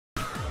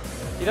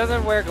He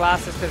doesn't wear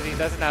glasses because he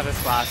doesn't have his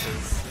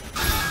glasses.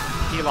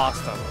 He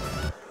lost them.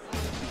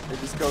 They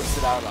just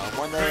ghosted out on him.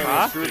 One there,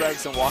 Huh? he threw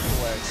legs and walked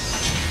away.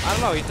 I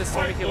don't know, he just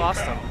told me he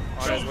lost them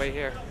on his way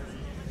here.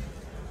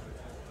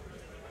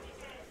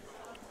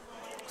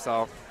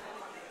 So,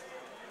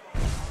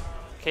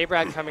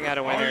 K-Brad coming out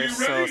of winners,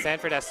 so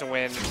Sanford has to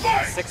win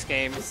 6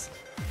 games.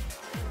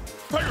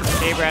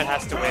 K-Brad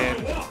has to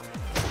win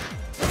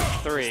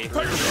 3.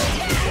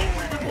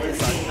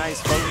 It's a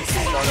nice focus to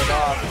start it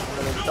off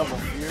with a double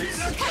fuse.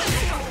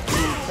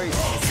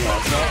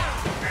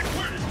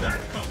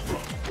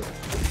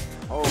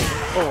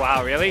 Oh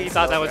wow, really? He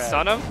thought that would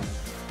stun him?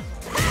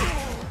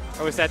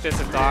 Or was that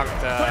just a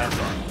docked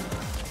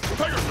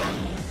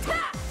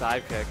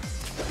dive kick?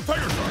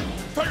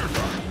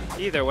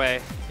 Either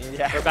way,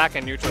 yeah. we're back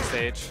in neutral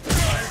stage.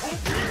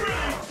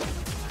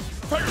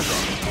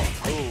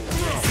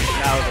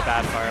 That was a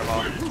bad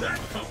fireball.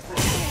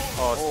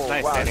 Oh,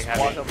 nice wow, standing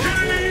heavy.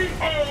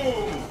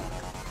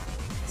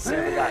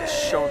 Sam got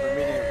shown the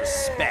meaning of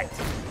respect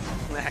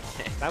in that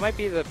game. That might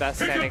be the best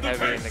standing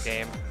heavy in the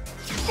game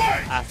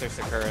after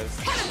Sakura's.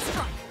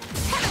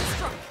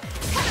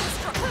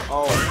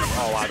 Oh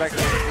wow. Wow.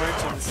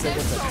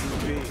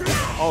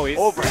 Oh, he's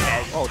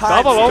Overhead. Oh,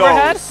 Times double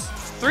overhead? goes.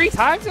 3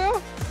 times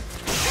though?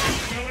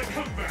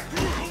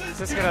 Is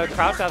this gonna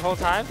crouch that whole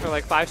time for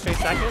like 5 straight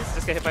seconds?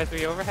 Just get hit by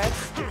 3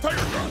 overheads?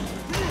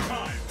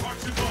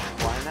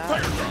 Why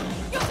not?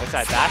 It's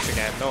that dash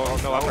again. No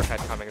uppercut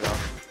coming though.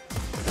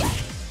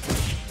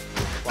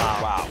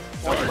 Wow.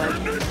 One leg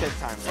kick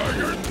time.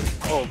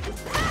 Oh.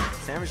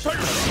 Sam is just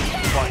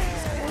fun.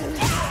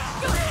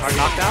 Hard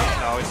knockdown?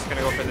 No, he's just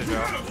gonna go for the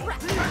drill.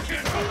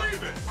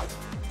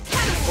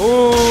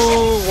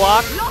 Ooh,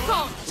 walk.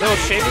 Little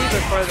shimmy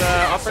before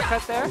the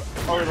uppercut there.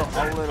 A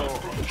little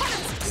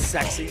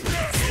sexy. A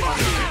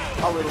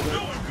little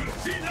bit.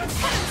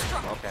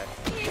 Okay.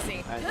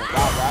 And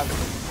wow,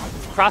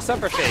 Cross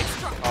up or fake?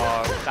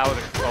 Oh, that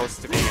wasn't close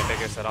to being a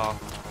biggest at all.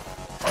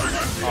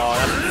 Oh,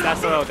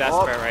 that's a little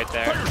desperate right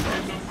there.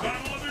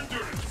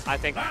 I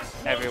think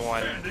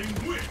everyone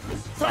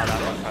saw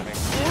that one coming.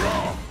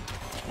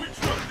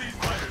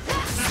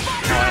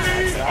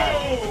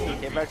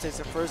 K-Brad takes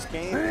the first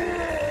game.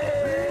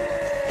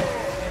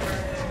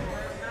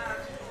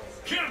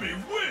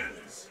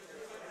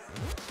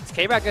 Is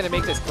K-Brad gonna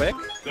make this quick?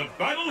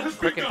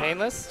 Quick and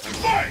painless?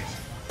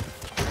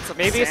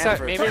 Maybe it's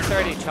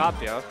already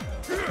chopped, yo.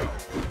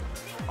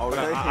 Oh,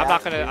 really?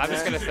 I'm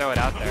just gonna throw it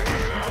out there.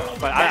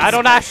 But I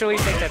don't actually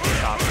think that they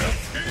chopped it.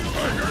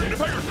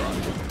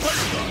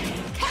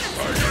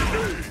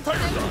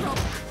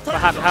 But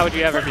how would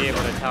you ever be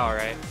able to tell,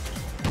 right?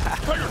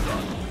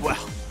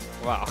 Well.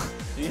 Wow.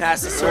 You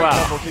asked a certain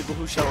couple people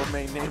who shall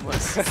remain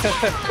nameless.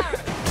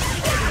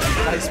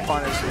 Nice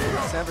punish.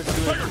 Sanford's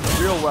doing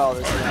real well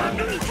this round.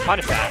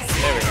 Punish that.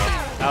 There we go.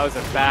 That was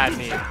a bad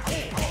knee.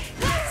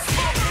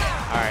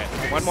 Alright,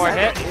 one more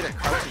hit.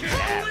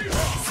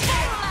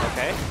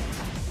 Okay.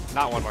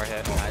 Not one more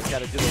hit. He's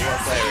got to do the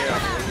work right here.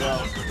 Here we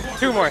go.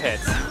 2 more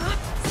hits.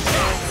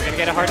 Gonna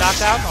get a hard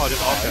knockdown? Oh,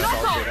 just ultra.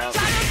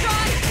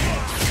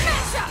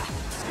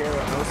 Scale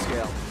or no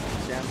scale.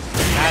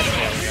 Bad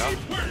scale, yo.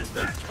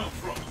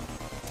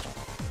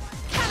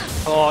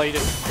 Oh, you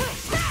just...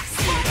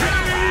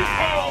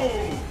 Wow.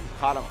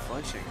 Caught him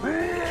flinching.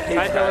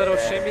 Tried a little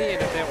shimmy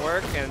and it didn't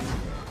work, and...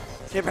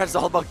 K-Brad's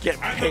all about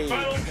getting paid.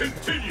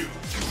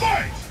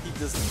 He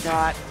does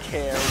not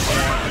care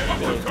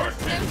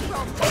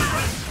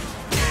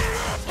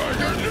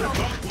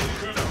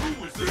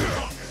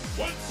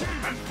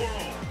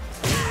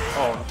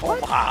Oh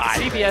my.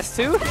 CBS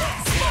 2?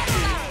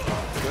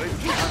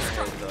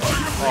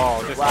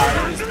 Oh, just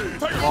wow, he just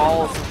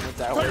balls him with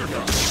that wake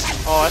up.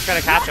 Oh, that's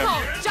gonna catch him.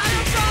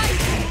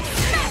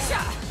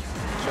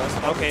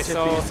 Okay,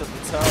 so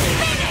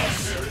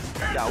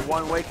got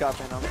one wake up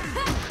in him.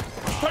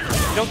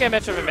 You don't get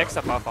much of a mix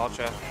up off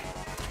Ultra.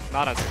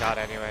 Not on Scott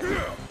anyway.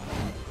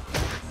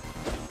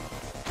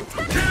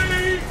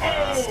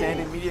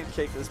 Standing medium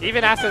kick.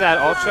 Even after that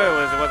Ultra,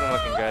 it wasn't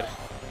looking good.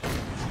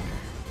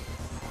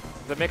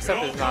 The mix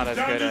up is not as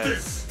good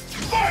as.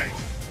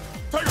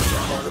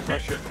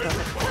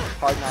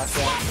 Hard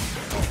knockdown.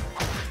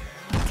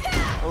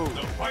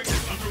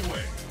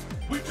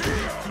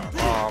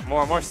 Oh,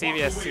 more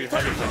CVS2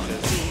 heavy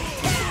punches.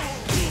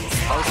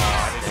 Oh,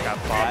 he just got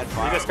bopped.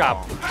 He just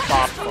got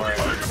bopped for it.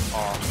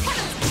 Oh.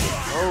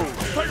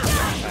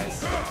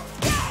 Nice.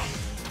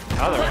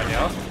 Another one,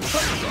 yo.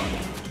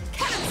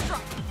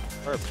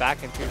 We're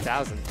back in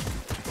 2000.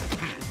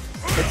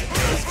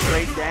 It's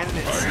great then, and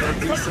it's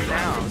decent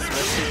now.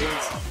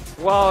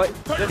 Well,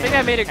 the thing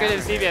that made it good in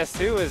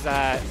CVS2 is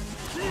that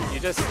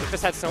it just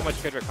had so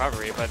much good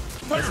recovery, but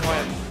this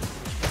one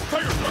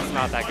it's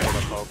not that good of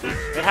a poke.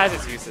 It has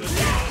its uses.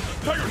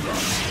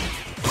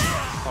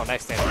 Oh,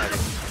 nice standing heavy.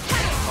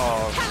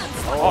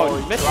 Oh,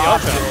 he missed the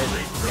Ultra.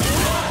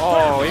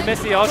 Oh, he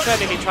missed the Ultra,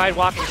 and then he tried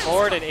walking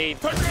forward and ate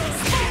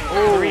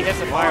 3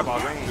 hits of fireball.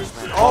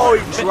 Oh,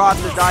 he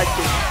dropped the dive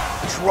kick.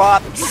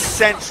 Dropped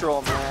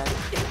central, man.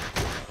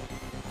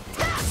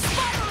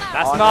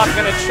 That's not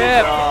gonna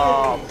chip.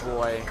 Oh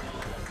boy.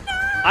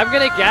 I'm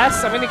gonna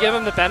guess. I'm gonna give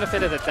him the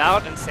benefit of the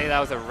doubt and say that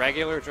was a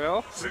regular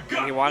drill,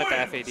 and he wanted the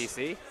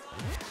FADC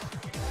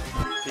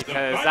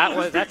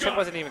because that chip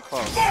wasn't even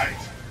close.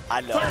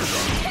 I know.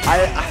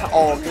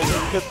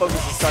 Good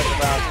focus to start the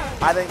round.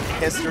 I think the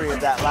history of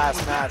that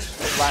last match,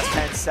 the last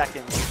 10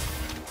 seconds,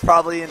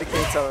 probably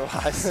indicates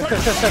otherwise.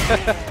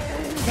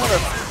 What a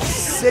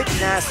sick,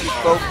 nasty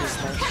focus,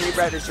 man.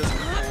 K-Brad is just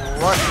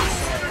rushing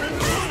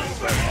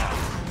right now.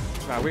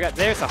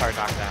 There's a hard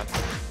knockdown.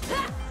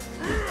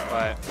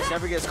 But he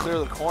never gets clear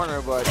of the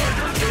corner, but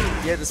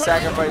he had to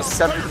sacrifice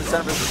 70%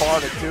 of his bar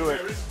to do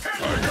it.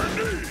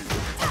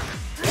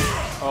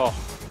 Oh.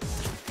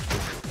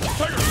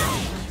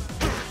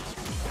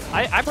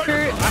 I'm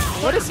curious,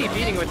 what is he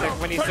beating with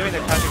when he's doing the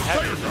crouching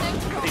heavy? Is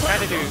he trying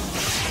to do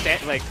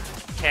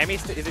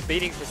is it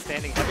beating the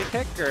standing heavy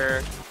kick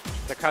or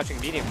the crouching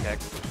medium kick?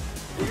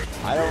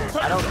 I don't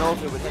know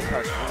if it would hit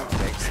crouching medium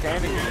kick.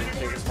 Standing medium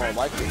kick is more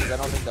likely because I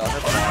don't think the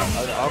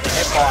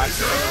hitbox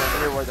is anywhere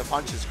near where the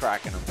punch is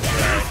cracking him.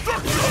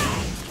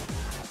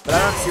 But I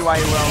don't see why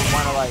he won't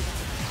want to like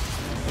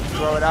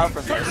throw it out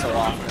from there so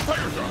often.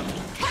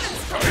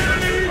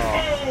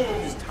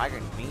 Oh, these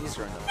tiger knees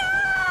are in the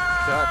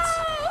guts.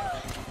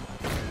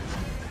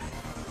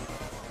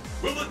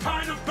 Will the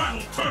tide of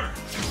battle turn?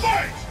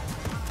 Fight!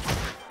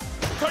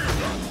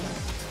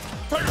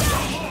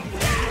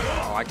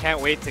 Oh, I can't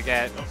wait to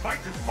get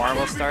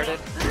Marvel started.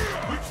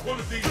 Well,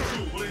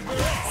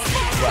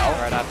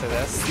 right after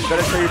this. You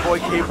better tell your boy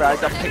K-Brad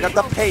to pick up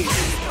the pace.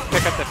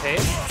 Pick up the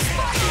pace?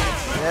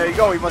 There you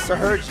go, he must have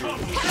heard you.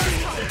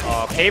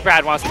 Oh,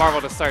 K-Brad wants Marvel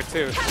to start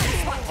too.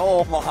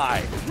 Oh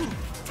my.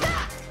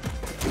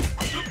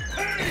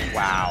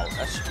 Wow,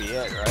 that should be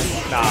it,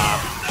 right? Nah.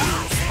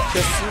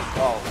 Just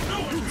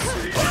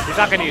He's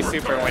not gonna use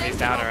super when he's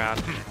down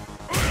around.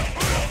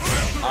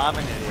 I'm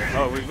an idiot.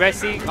 Oh, we might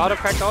see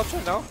autocorrect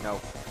ultra? No? No.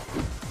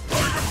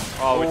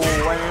 Oh, when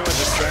he was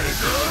a standing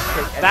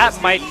kick,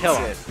 that might kill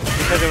him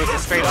because it was a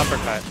straight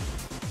uppercut.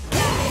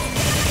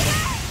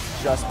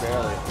 Just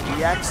barely.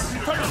 EX.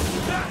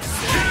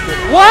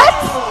 What?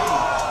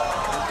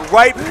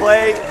 Right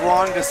play,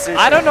 wrong decision.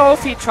 I don't know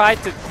if he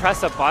tried to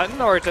press a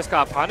button or just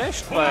got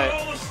punished, but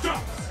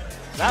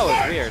that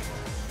was weird.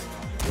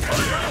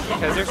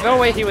 Because there's no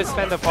way he would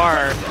spend a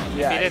bar if he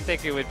didn't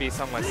think it would be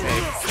somewhat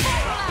safe.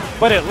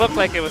 But it looked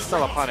like it was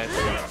still a punish.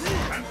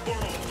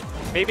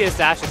 Maybe his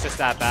dash is just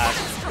that bad.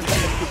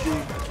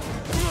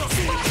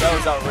 That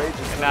was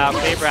outrageous. And now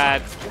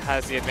K-Brad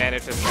has the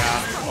advantage this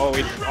round. Oh,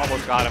 we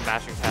almost got him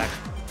mashing tech.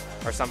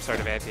 Or some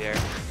sort of anti-air.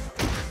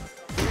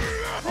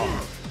 Oh.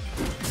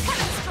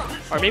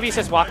 Or maybe he's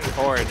just walking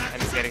forward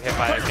and he's getting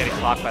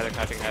blocked by the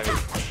crouching heavy.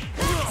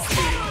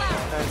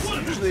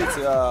 Usually it's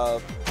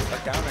a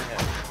counter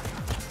hit.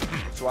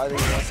 That's why they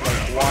want to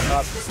like walk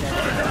up and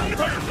stand down.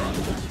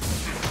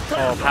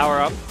 Oh, power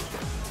up.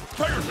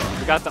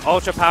 We got the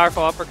ultra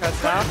powerful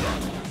uppercuts now.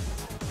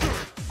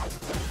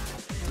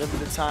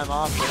 Limited time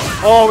off.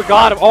 Oh, we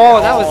got him. Oh,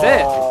 that was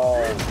it.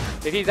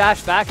 If he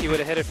dashed back, he would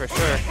have hit it for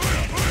sure.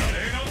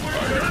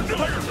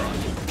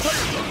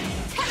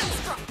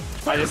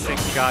 I just think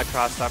he got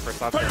crossed up or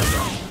something.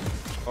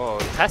 Oh,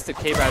 he tested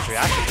K-Brad's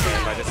reaction to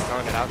him by just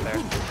throwing it out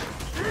there.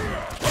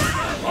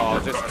 Oh,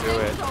 just do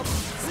it.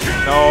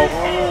 No.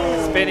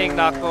 Spinning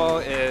knuckle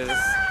is...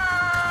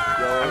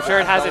 I'm sure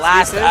it has its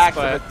last uses, act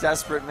but... of a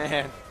desperate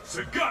man.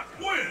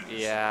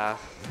 Yeah.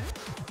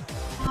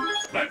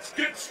 Let's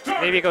get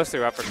started. Maybe it goes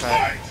through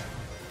uppercut.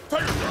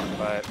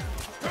 But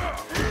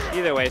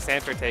either way,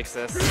 Sanford takes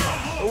this.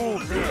 Ooh,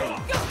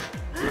 man.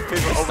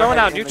 He's throwing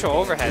out neutral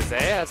overheads, eh?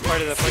 That's part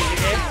of the pushing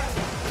game.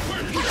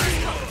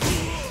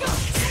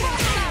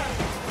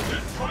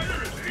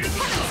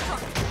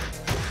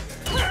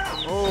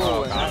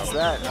 Oh, and that's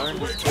that. Earned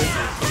his business.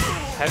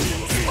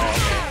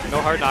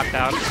 No hard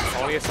knockdown,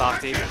 only a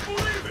softie.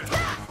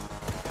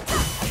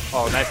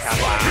 Oh, nice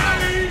counter.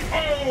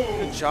 Wow.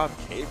 Good job,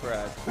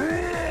 K-Brad.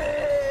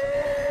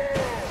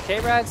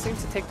 K-Brad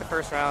seems to take the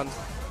first round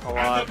a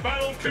lot.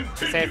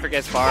 Sanford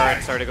gets bar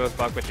and sort of goes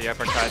bug with the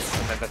uppercuts,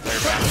 and then the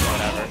third round is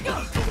whatever.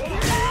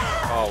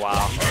 Oh,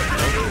 wow.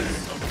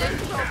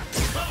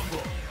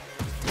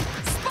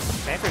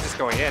 Sanford's just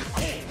going in.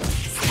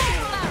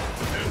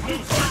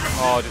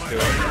 Oh, just do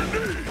it.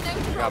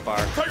 We got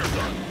bar.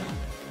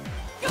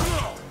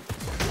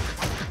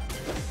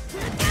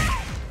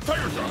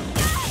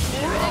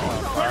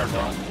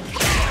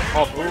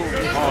 Oh,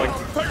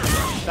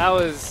 that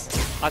was...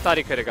 I thought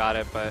he could have got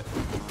it, but...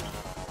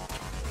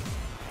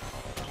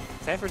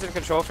 Sanford's in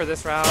control for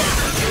this round.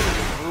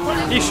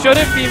 He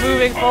shouldn't be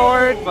moving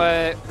forward,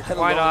 but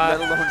why not?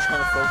 Let alone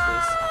trying to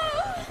focus.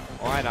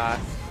 Why not?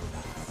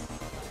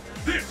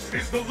 This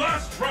is the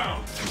last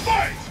round.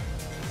 Fight!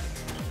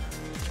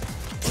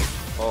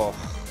 Oh.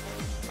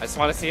 I just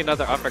want to see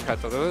another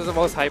uppercut, though. Those are the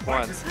most hype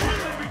ones.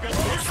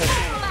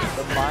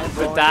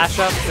 The dash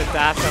up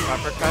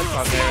uppercuts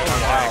on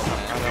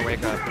their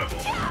wake up.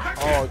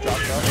 Oh,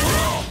 dropped up.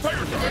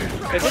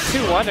 Is it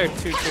 2-1 or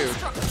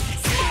 2-2?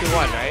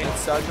 2-1, right?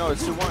 It's, no,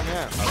 it's 2-1,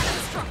 yeah.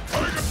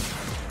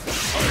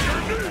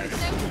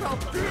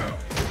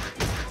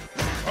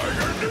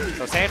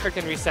 So Sanford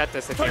can reset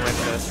this if he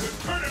wins this.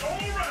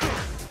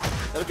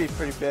 That would be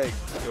pretty big.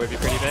 It would be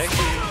pretty big.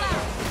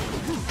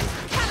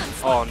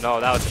 Oh no,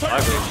 that was just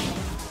ugly.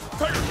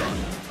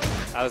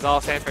 That was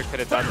all Sanford could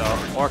have done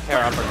though. Or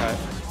Kara uppercut.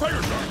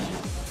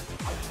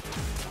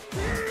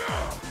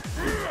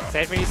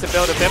 Sanford needs to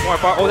build a bit more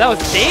bar. Oh, that was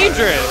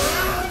dangerous!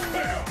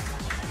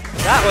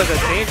 That was a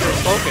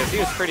dangerous focus. He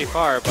was pretty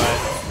far, but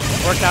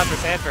worked out for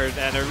Sanford,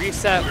 and a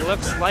reset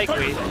looks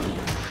likely.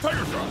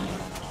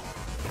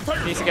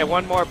 Needs to get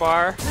one more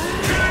bar.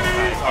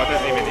 Nice. Oh,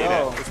 doesn't even need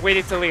it. Just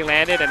waited till he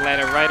landed and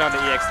landed right on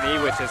the EX knee,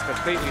 which is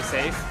completely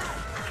safe.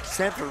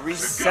 Sanford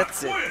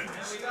resets it.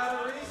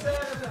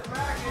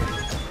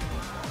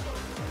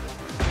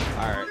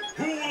 Alright.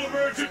 Who will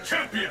emerge a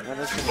champion? And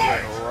this can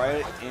get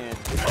right in.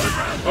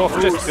 Oh,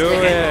 just do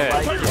it.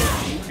 Like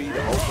DP to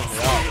open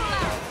it up.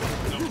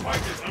 The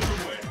fight is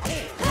underway.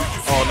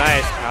 Oh,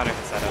 nice counter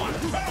setup.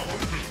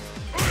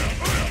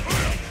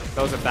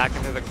 Throws it back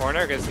into the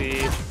corner because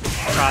he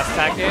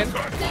cross-tagged in.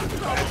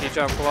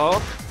 Anti-jump low.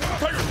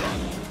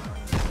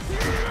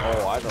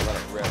 Oh, I don't let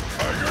it rip.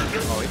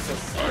 Oh,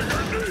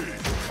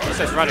 he's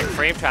just running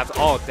frame traps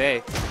all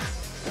day.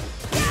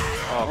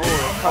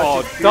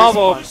 Oh,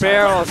 double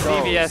barrel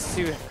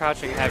CVS2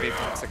 crouching heavy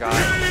from Sagat.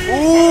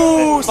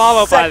 Ooh,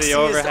 followed by the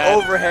overhead.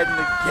 Overhead in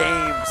the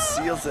game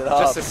seals it up.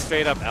 Just a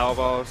straight up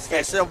elbow.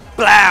 Yeah, so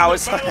blow.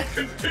 It's like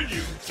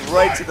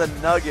right to the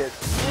nugget.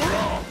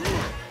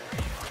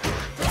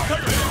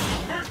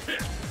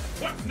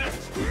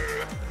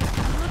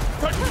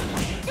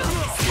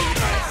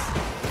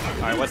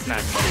 Alright, what's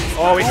next?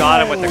 Oh, we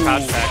got him with the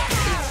crouch tech.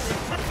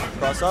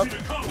 Cross up?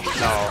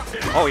 No.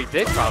 Oh, he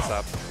did cross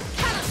up.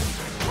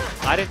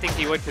 I didn't think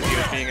he would because he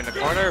was being in the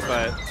corner,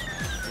 but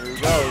here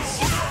he goes.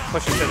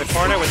 Pushing to the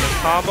corner with his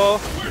combo.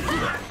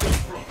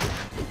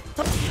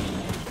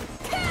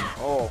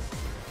 Oh.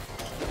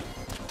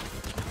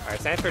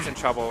 Alright, Sanford's in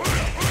trouble.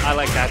 I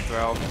like that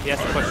throw. He has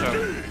to push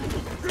him.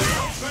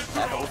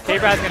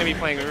 K-Brad's going to be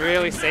playing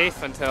really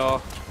safe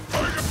until...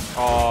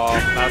 Oh,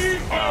 that's...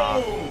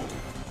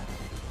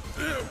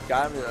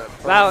 Got him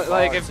That,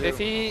 like, if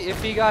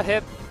he got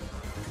hit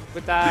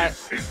with that,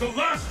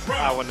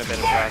 I wouldn't have been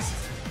impressed.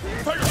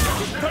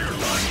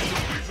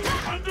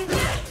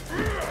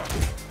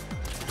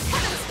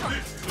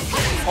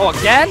 Oh,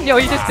 again? Yo,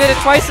 he just did it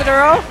twice in a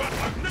row?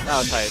 That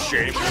was tight.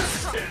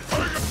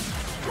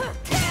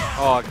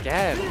 Oh,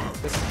 again.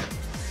 This...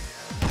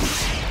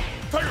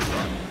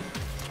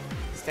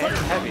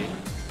 Standing heavy.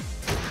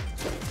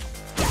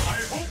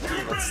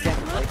 Let's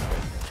stand like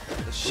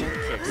the shin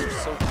kicks are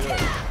so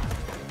good.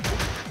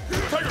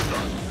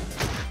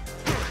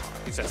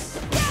 He's just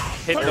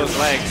hitting those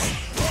legs.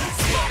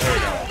 There we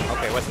go.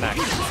 Okay, what's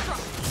next?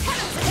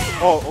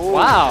 Oh,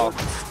 wow.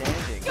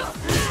 Standing.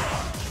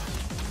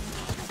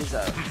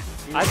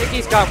 I think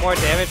he's got more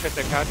damage with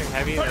the crouching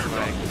heavy than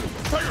like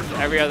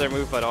every other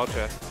move but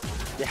ultra.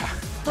 Yeah.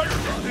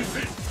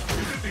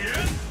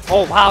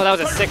 Oh wow, that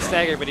was a 6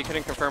 stagger, but he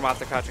couldn't confirm off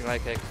the crouching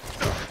leg kick.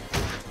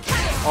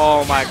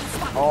 Oh my.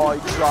 Oh, he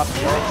dropped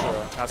the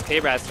ultra. Now it's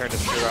K-Brad's turn to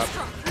screw up.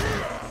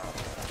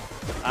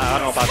 I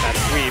don't know about that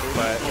sweep,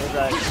 but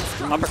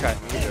uppercut.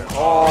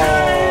 Oh.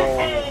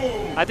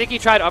 I think he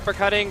tried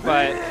uppercutting,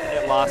 but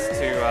it lost to,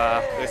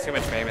 there's too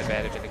much frame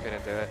advantage and he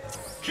couldn't do it.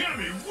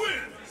 Cammy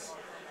wins.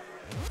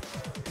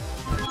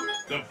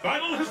 The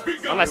battle has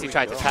begun. Unless he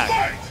tried to tech.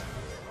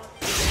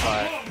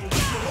 But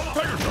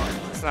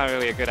it's not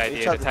really a good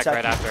idea to tech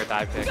right after a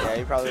dive kick. Yeah,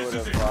 he probably would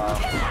have,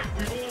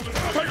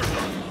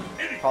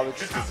 probably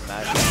just did the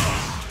magic.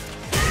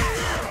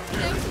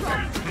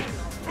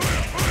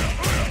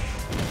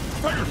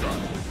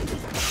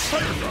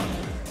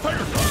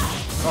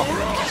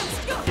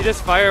 Oh. He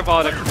just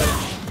fireballed a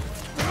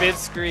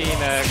mid-screen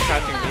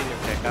crouching medium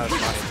kick. That was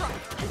funny.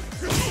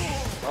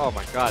 Oh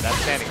my god, that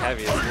standing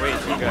heavy is way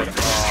too good.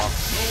 Oh.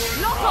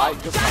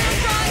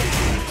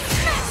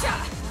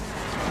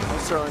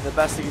 Certainly the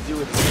best he could do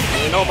with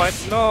this.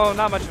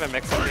 Not much of a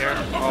mix-up here.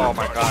 Oh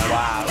my god.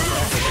 Wow.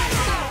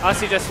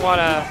 Unless you just want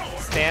to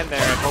stand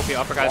there and hope you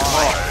uppercut.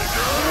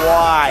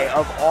 Why?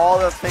 Of all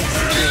the things to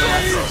do in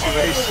that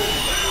situation.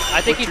 I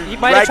think he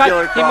might have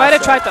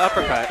tried the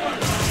uppercut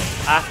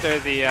after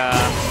the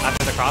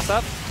cross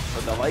up.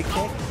 With the leg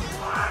kick?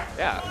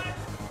 Yeah.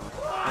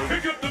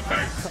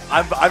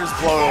 I'm just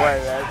blown away,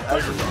 man.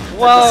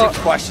 Well, that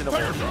seems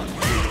questionable.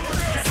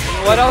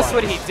 What else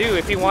would he do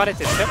if he wanted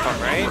to tip him,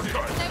 right?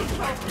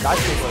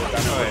 That's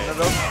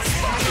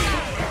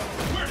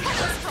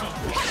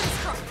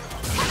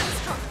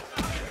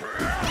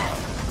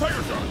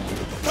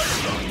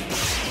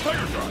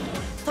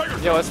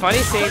Yo, it's funny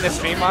seeing the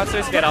stream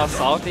monsters get all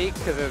salty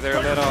because of their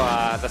little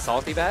the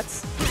salty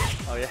bets.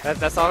 Oh yeah,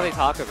 that's all they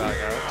talk about,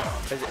 yo.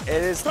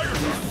 It is the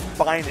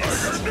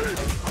finest.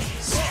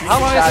 How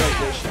long is it?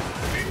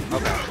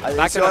 Okay.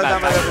 Back to the the only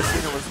time back. I've ever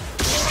seen it was.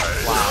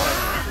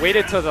 Wow.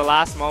 Waited till the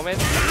last moment.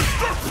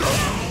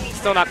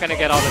 Still not gonna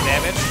get all the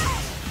damage.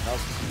 Nope.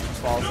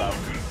 Falls out.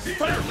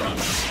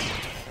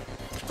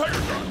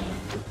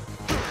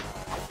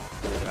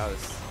 That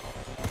was.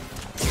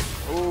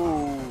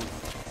 Ooh.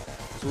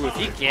 Ooh, if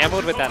he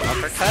gambled with that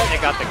uppercut and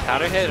got the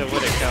counter hit, it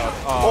would have killed.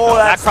 Oh, no,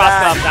 that that's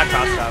crossed bad. up. That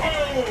crossed up.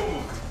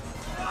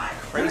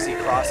 Crazy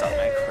cross up,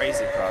 man.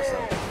 Crazy cross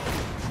up.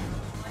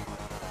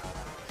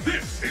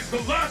 This is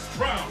the last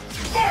round.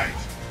 Fight!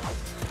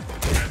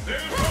 And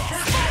there's the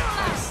first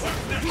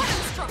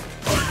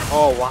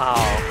Oh, wow.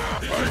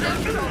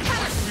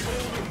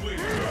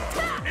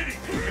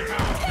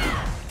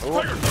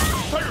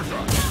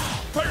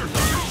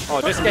 Oh,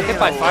 just get hit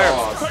by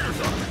fireballs.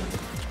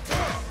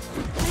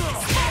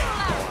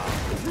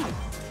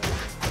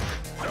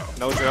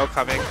 No drill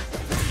coming.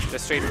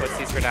 Just straight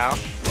footsies for now.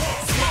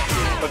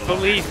 But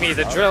believe me,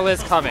 the drill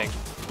is coming.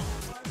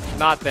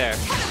 Not there.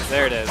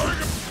 There it is.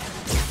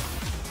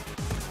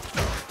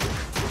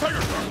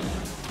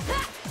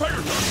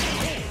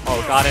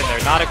 Oh, got in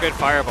there. Not a good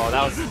fireball.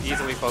 That was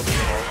easily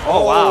focusable.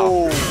 Oh,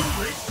 wow.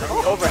 The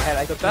overhead,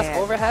 I The best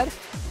overhead?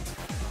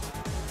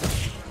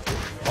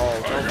 Oh,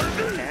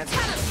 no, can't.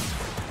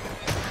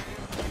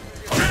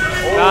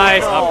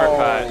 Nice no.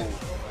 uppercut.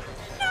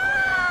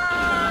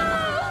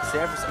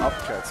 Sanford's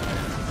uppercuts,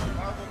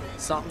 man.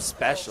 Something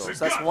special. So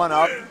that's one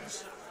up.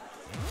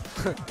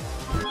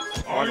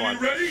 Are you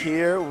ready?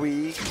 Here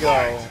we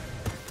go.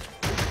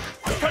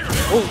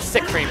 Oh,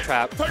 sick frame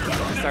trap.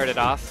 Started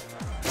off.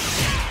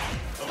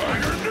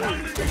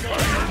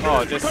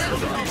 Oh, just...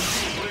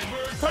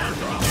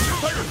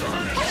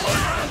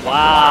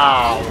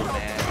 Wow,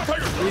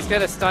 man. He's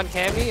gonna stun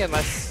Cammy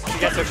unless she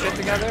gets her shit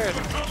together. And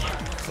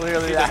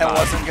Clearly that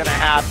wasn't gonna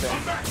happen.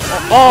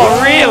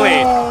 oh,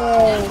 really?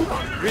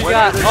 We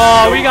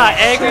got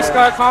angry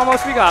scar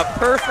combos. We got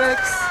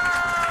perfects.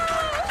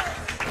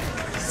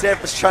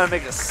 Sanford's trying to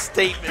make a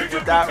statement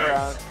with that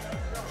round.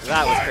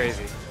 That was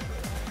crazy.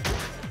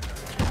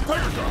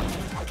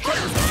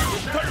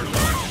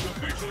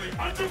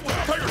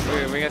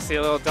 We're gonna see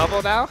a little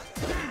double now.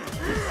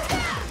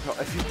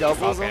 If he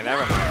doubles Okay, him,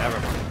 never mind, never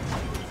mind.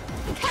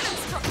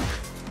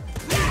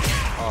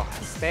 Oh,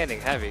 standing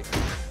heavy.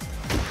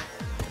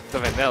 The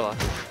vanilla.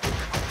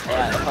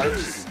 that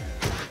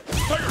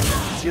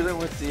punch. Dealing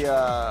with the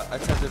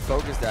attempted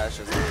focus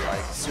dashes with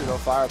like pseudo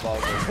fireball.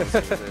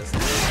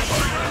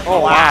 Oh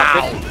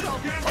wow.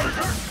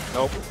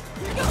 Nope.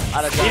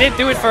 He didn't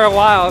do it for a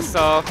while,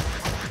 so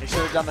He should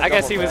have done the I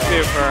guess he double was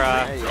barrel. due for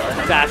There you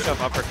go. dash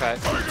up uppercut.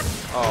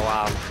 Oh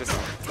wow, just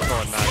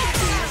going nuts.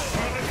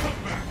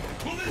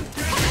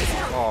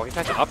 Oh, he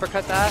tried to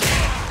uppercut that?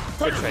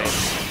 Good trade.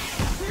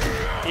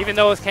 Even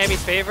though it's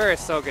Cammy's favor,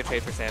 it's still a good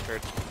trade for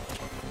Sanford.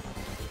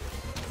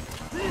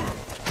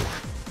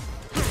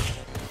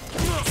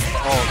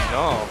 Oh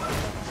no.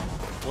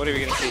 What are we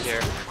gonna see here?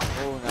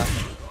 Oh,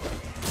 nothing.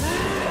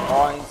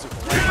 Oh, he needs to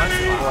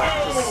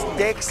just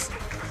sticks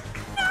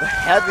the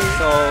heavy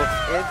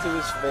into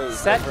his face.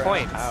 Set over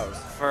points house.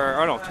 for,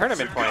 oh no,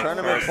 tournament point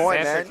Tournament for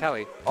point, Sanford man.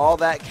 Kelly. All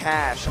that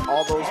cash,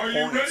 all those Are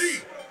you points.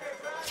 ready?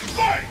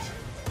 Fight!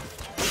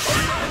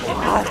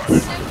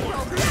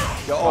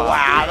 Yo, oh,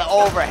 wow, the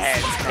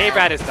overhead.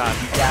 K-Brad is done.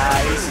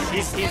 Yeah,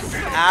 He's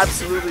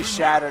absolutely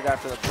shattered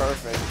after the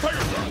perfect.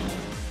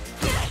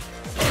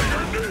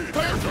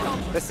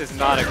 this is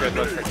not a good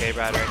look for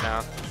K-Brad right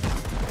now.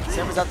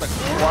 Sanford's at the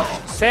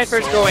clutch.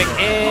 Sanford's going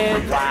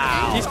in.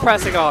 Wow. He's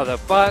pressing all the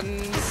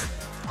buttons.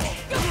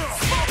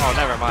 Oh,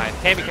 never mind.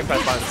 Cammy can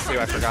press buttons too,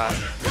 I forgot.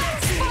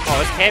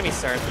 Oh, it's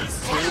Cammy's turn.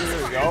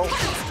 Here we go.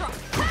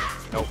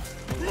 Nope.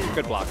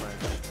 Good block.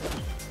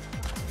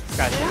 This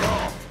guy's...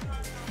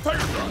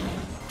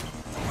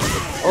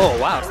 Oh,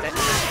 wow.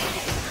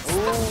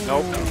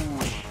 Nope.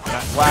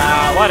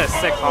 Wow, what a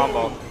sick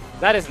combo.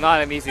 That is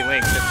not an easy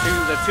link.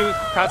 The two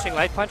crouching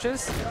light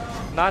punches,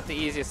 not the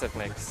easiest of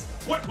links.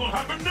 What will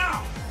happen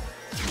now?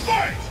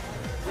 Fight!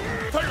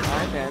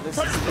 Alright, man, this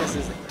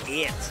is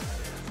it.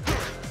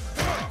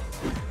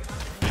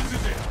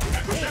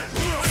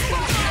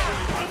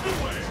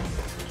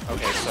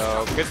 Okay,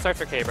 so good start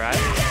for K-Brad.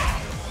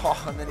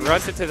 Oh, and then he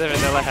Runs into the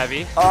vanilla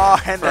heavy.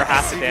 and for then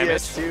half the CBS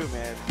damage. too,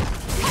 man.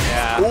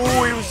 Yeah.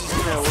 Oh, he was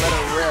just gonna let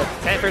it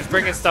rip. Sanford's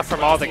bringing stuff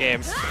from all the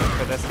games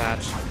for this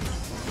match.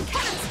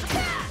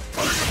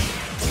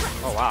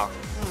 Oh wow.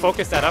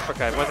 Focused that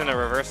uppercut. It wasn't a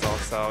reversal,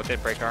 so it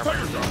did break armor.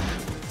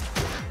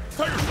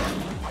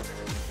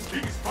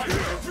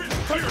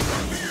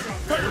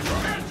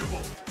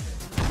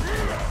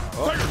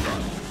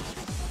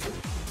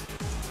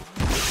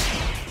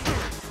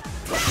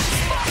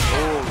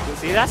 Oh,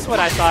 see, that's what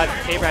I thought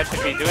K-Brad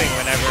should be doing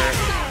whenever...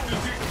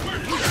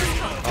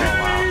 Oh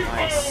wow,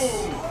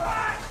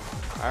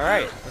 nice.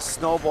 Alright, The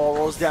snowball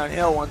rolls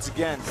downhill once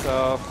again.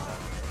 so...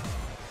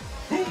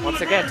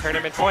 Once again,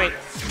 tournament point.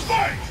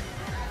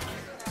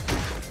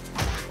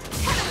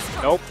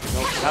 Nope.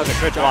 That was a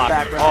good block.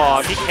 back Oh,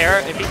 if he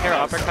care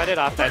uppercutted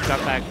off that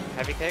jump back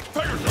heavy kick.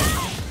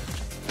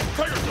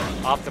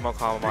 Optimal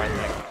combo, I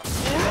think.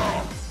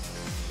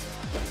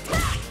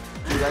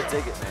 Dude, I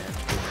dig it, man.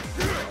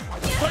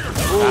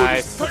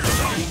 Nice.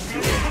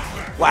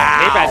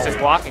 Wow. K-Brad's just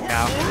walking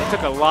now. He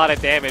took a lot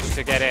of damage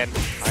to get in.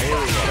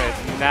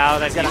 But now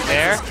that he's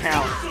there,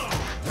 Count.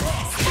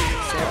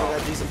 Sanford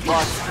got decent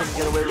blocks, couldn't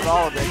get away with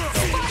all of it.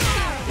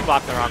 He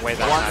blocked the wrong way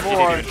that One time.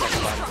 more. He didn't even touch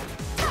the button.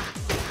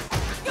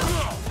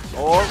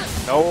 Oh,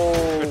 Nope.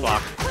 Good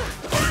block.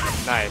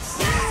 Nice.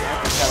 got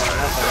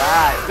enough of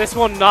that. This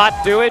will not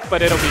do it,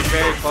 but it'll be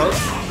very close.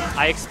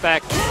 I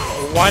expect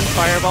one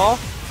fireball,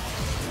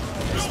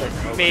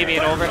 maybe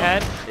an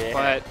overhead, Yeah.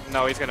 but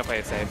no, he's gonna play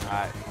it safe. All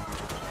right.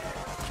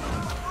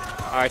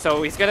 All right,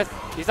 so he's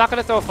not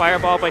gonna throw a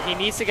fireball, but he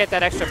needs to get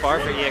that extra bar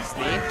for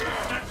EXD.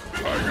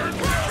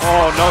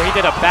 Oh no, he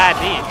did a bad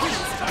knee.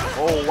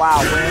 Oh wow.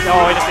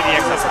 No, he just did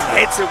EX.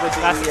 Hits it with the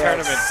That's EX. the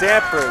tournament.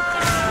 Sanford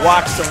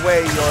walks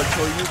away your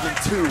Toryuken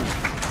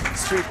 2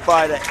 Street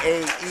Fighter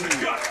AE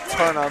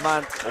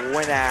tournament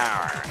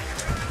winner.